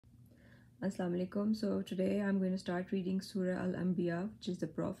Assalamu alaikum. So today I'm going to start reading Surah Al Anbiya, which is the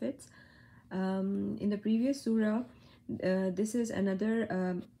prophets. In the previous surah, this is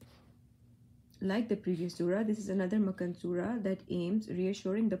another like the previous surah. This is another Makkan surah that aims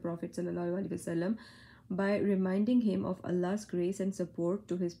reassuring the Prophet ﷺ by reminding him of Allah's grace and support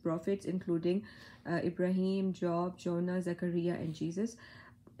to his prophets, including Ibrahim, Job, Jonah, Zechariah, and Jesus.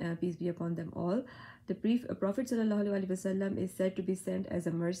 Peace be upon them all. The Prophet ﷺ is said to be sent as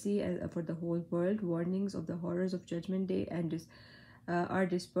a mercy for the whole world. Warnings of the horrors of Judgment Day are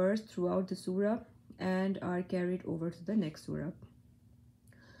dispersed throughout the surah and are carried over to the next surah.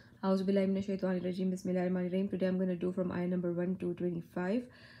 Today I'm going to do from ayah number 1 to 25.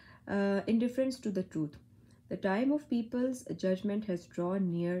 Indifference to the truth. The time of people's judgment has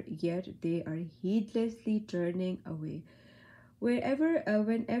drawn near, yet they are heedlessly turning away.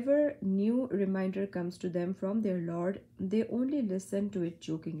 Whenever new reminder comes to them from their Lord, they only listen to it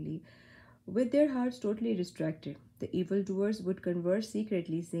jokingly, with their hearts totally distracted. The evildoers would converse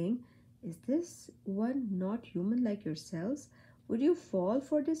secretly, saying, "Is this one not human like yourselves? Would you fall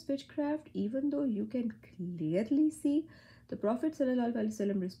for this witchcraft even though you can clearly see?" The Prophet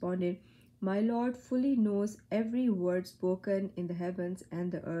ﷺ responded, "My Lord fully knows every word spoken in the heavens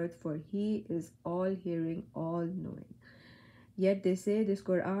and the earth, for He is all hearing, all knowing." Yet they say this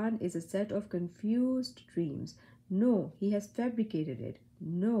Quran is a set of confused dreams. No, he has fabricated it.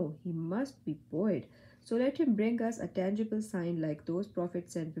 No, he must be poet. So let him bring us a tangible sign like those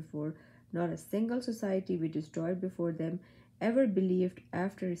prophets sent before. Not a single society we destroyed before them ever believed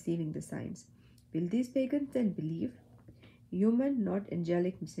after receiving the signs. Will these pagans then believe? Human, not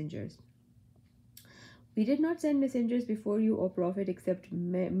angelic messengers. We did not send messengers before you, O Prophet, except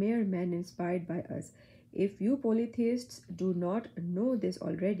mere men inspired by us. If you polytheists do not know this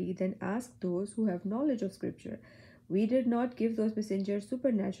already, then ask those who have knowledge of Scripture. We did not give those messengers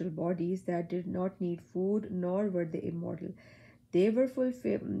supernatural bodies that did not need food, nor were they immortal. They were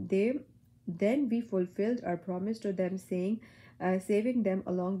fulfilled. Then we fulfilled our promise to them, saying, saving them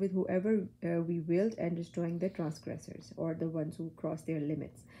along with whoever we willed, and destroying the transgressors, or the ones who cross their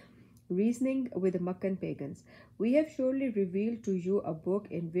limits. Reasoning with the Makkan pagans. We have surely revealed to you a book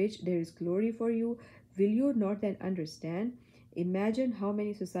in which there is glory for you. Will you not then understand? Imagine how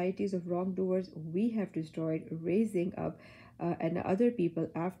many societies of wrongdoers we have destroyed, raising up and other people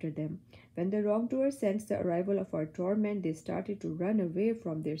after them. When the wrongdoers sensed the arrival of our torment, they started to run away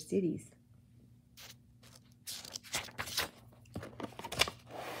from their cities.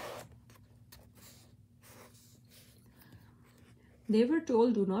 They were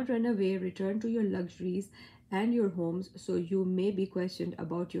told, "Do not run away, return to your luxuries and your homes, so you may be questioned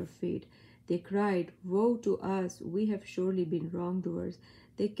about your fate." They cried, "Woe to us, we have surely been wrongdoers."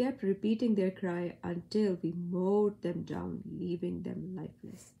 They kept repeating their cry until we mowed them down, leaving them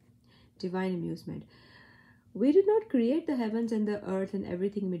lifeless. Divine amusement. We did not create the heavens and the earth and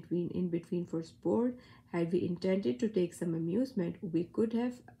everything in between for sport. Had we intended to take some amusement, we could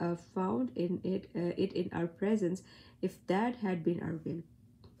have found it in our presence if that had been our will.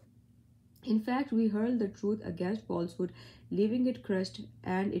 In fact, we hurl the truth against falsehood, leaving it crushed,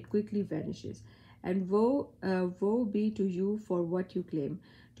 and it quickly vanishes. And woe be to you for what you claim.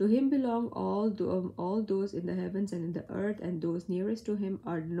 To him belong all those in the heavens and in the earth, and those nearest to him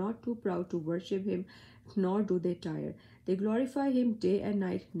are not too proud to worship him, nor do they tire. They glorify him day and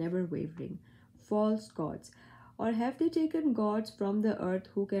night, never wavering. False gods. Or have they taken gods from the earth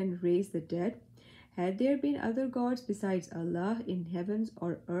who can raise the dead? Had there been other gods besides Allah in heavens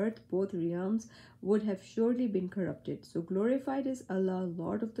or earth, both realms would have surely been corrupted. So glorified is Allah,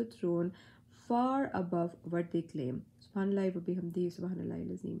 Lord of the throne, far above what they claim. Subhanallah wa bihamdihi,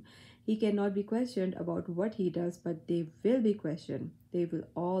 subhanallah azim. He cannot be questioned about what he does, but they will be questioned. They will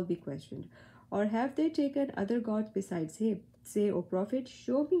all be questioned. Or have they taken other gods besides him? Say, O Prophet,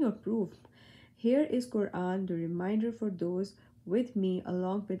 show me your proof. Here is Quran, the reminder for those with me,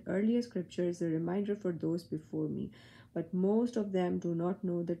 along with earlier scriptures, the reminder for those before me. But most of them do not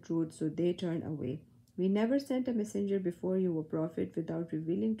know the truth, so they turn away. We never sent a messenger before you, O Prophet, without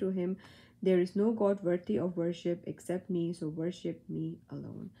revealing to him, "There is no God worthy of worship except me, so worship me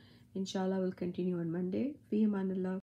alone." Inshallah, we'll continue on Monday. Fi amanillah.